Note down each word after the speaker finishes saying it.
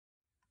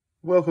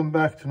Welcome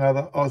back to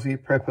another Aussie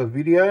Prepper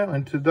video,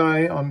 and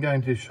today I'm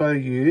going to show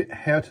you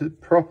how to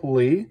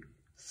properly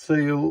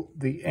seal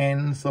the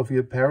ends of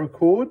your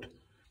paracord.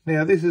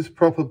 Now this is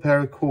proper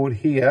paracord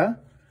here.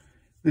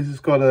 This has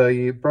got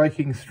a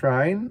breaking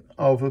strain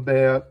of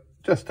about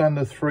just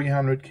under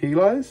 300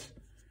 kilos.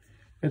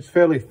 It's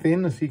fairly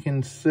thin, as you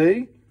can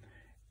see,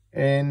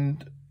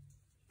 and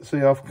see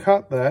I've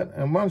cut that,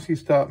 and once you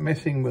start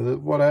messing with it,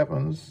 what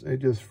happens, it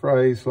just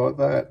frays like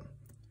that.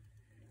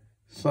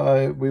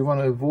 So we want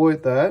to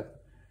avoid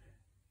that.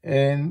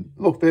 And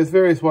look, there's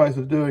various ways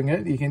of doing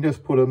it. You can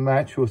just put a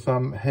match or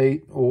some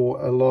heat or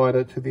a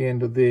lighter to the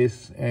end of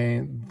this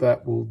and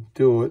that will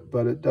do it,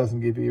 but it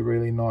doesn't give you a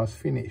really nice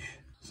finish.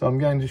 So I'm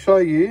going to show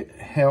you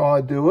how I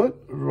do it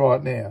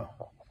right now.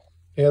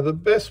 Now the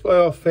best way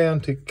I've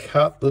found to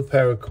cut the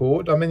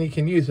paracord, I mean you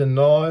can use a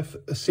knife.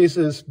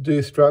 Scissors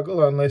do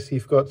struggle unless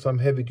you've got some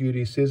heavy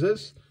duty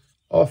scissors.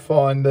 I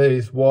find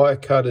these wire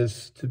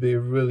cutters to be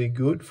really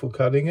good for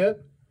cutting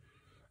it.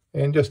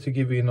 And just to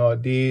give you an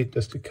idea,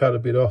 just to cut a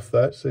bit off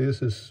that, so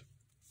this is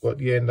what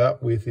you end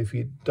up with if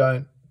you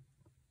don't,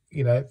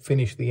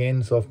 finish the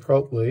ends off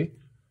properly.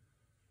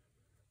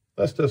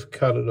 Let's just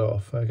cut it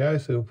off, okay?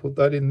 So we'll put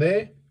that in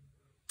there.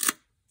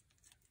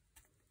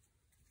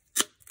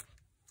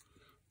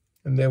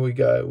 And there we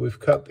go, we've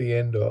cut the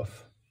end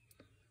off.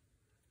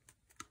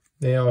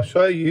 Now I'll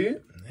show you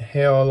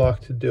how I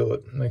like to do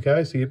it,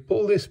 okay? So you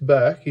pull this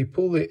back, you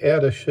pull the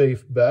outer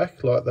sheath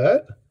back like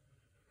that,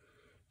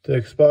 to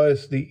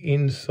expose the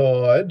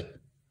inside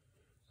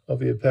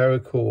of your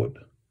paracord.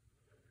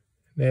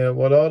 Now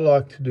what I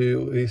like to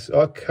do is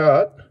I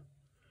cut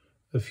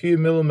a few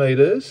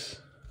millimeters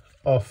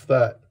off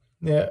that.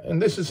 Now, and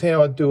this is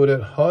how I do it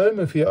at home.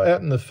 If you're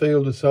out in the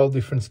field, it's a whole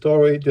different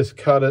story. Just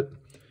cut it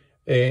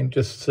and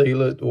just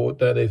seal it, or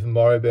don't even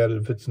worry about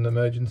it if it's an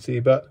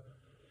emergency. But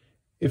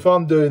if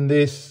I'm doing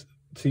this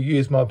to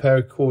use my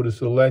paracord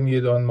as a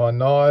lanyard on my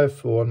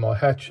knife or on my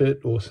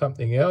hatchet or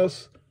something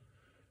else,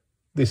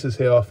 this is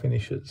how I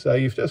finish it. So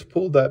you've just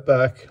pulled that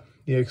back,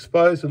 you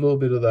expose a little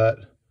bit of that,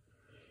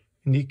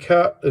 and you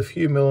cut a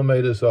few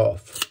millimeters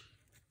off.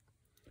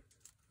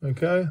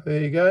 Okay,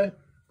 there you go.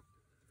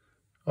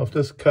 I've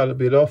just cut a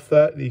bit off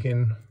that. You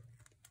can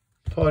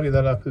tidy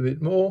that up a bit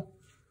more.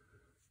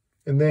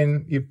 And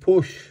then you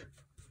push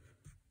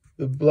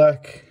the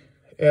black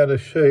outer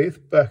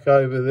sheath back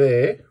over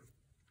there,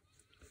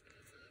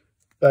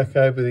 back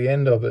over the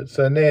end of it.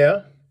 So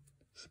now,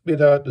 it's a bit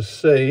hard to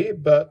see,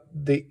 but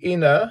the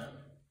inner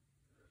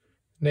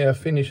now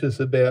finishes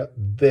about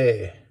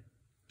there.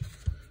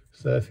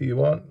 So if you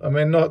want, I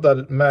mean, not that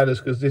it matters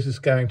because this is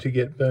going to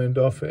get burned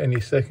off any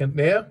second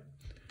now.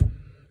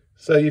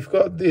 So you've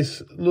got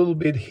this little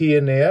bit here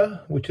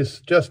now, which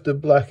is just a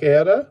black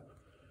outer,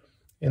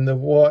 and the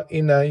white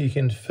inner, you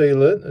can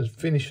feel it, it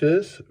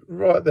finishes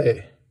right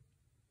there.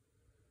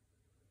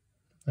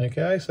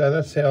 Okay, so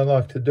that's how I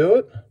like to do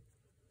it.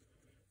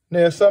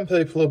 Now some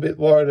people are a bit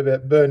worried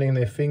about burning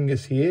their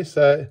fingers here,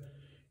 so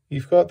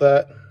you've got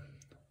that.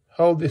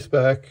 Hold this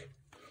back,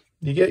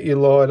 you get your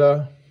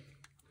lighter,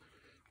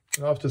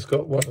 and I've just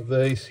got one of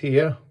these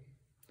here,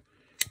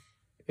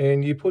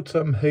 and you put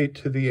some heat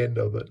to the end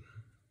of it.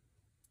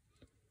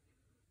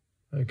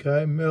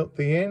 Okay, melt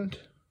the end.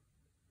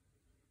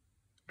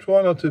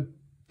 Try not to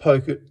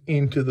poke it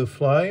into the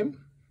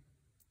flame,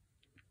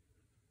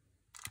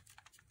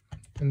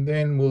 and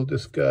then we'll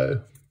just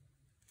go.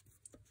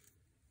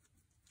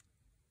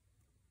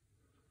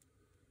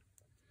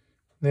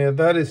 Now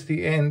that is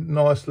the end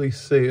nicely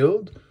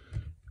sealed.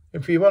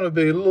 If you want to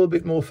be a little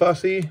bit more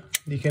fussy,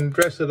 you can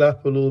dress it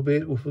up a little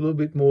bit with a little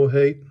bit more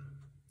heat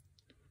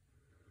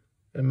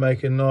and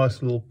make a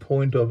nice little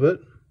point of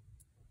it.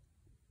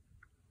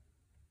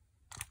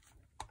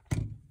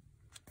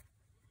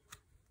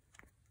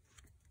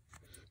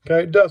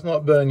 Okay, it does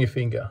not burn your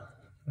finger,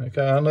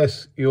 okay,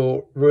 unless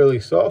you're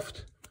really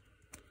soft.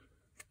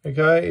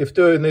 Okay, if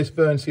doing this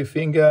burns your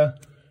finger,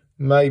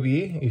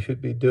 maybe you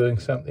should be doing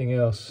something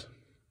else.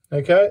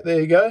 Okay,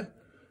 there you go.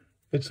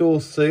 It's all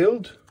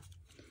sealed.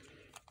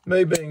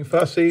 Me being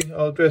fussy,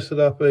 I'll dress it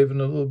up even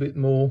a little bit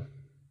more.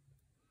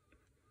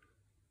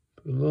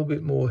 Put a little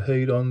bit more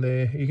heat on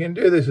there. You can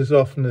do this as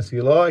often as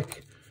you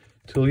like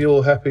till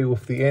you're happy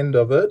with the end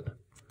of it,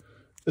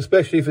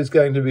 especially if it's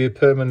going to be a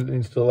permanent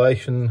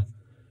installation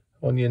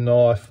on your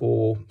knife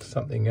or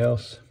something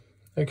else.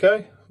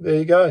 Okay, there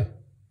you go.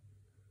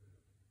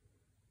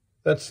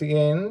 That's the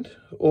end,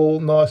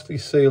 all nicely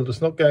sealed.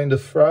 It's not going to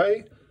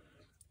fray,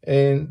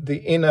 and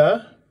the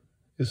inner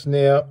is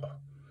now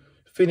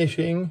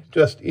finishing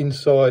just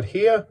inside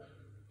here,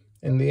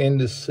 and the end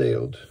is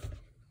sealed.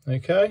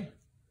 Okay,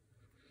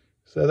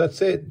 so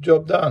that's it,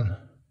 job done.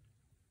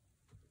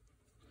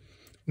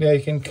 Now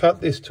you can cut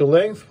this to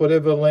length,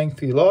 whatever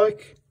length you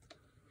like,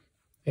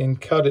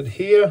 and cut it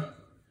here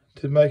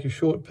to make a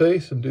short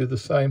piece, and do the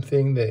same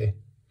thing there.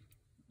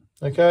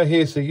 Okay,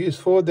 here's the use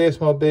for it. There's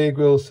my Bear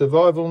Grylls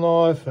survival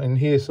knife, and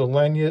here's a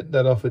lanyard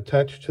that I've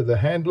attached to the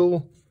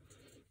handle,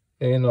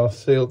 and I've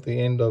sealed the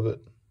end of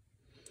it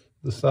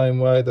the same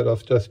way that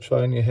I've just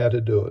shown you how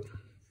to do it.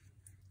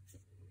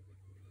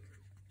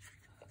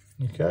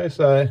 Okay,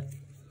 so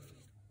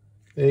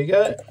there you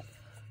go.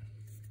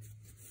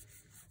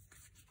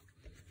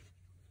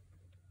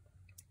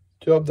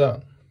 Job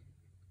done.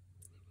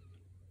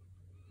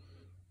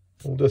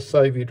 Will just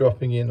save you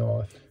dropping your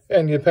knife.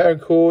 And your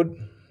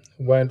paracord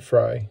won't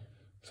fray.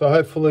 So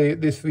hopefully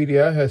this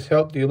video has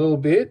helped you a little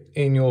bit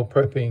in your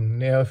prepping.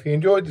 Now, if you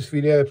enjoyed this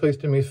video, please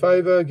do me a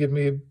favour, give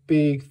me a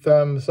big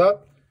thumbs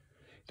up.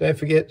 Don't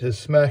forget to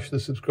smash the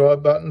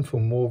subscribe button for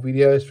more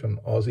videos from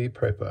Aussie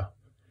Prepper.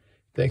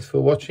 Thanks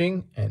for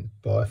watching and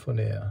bye for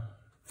now.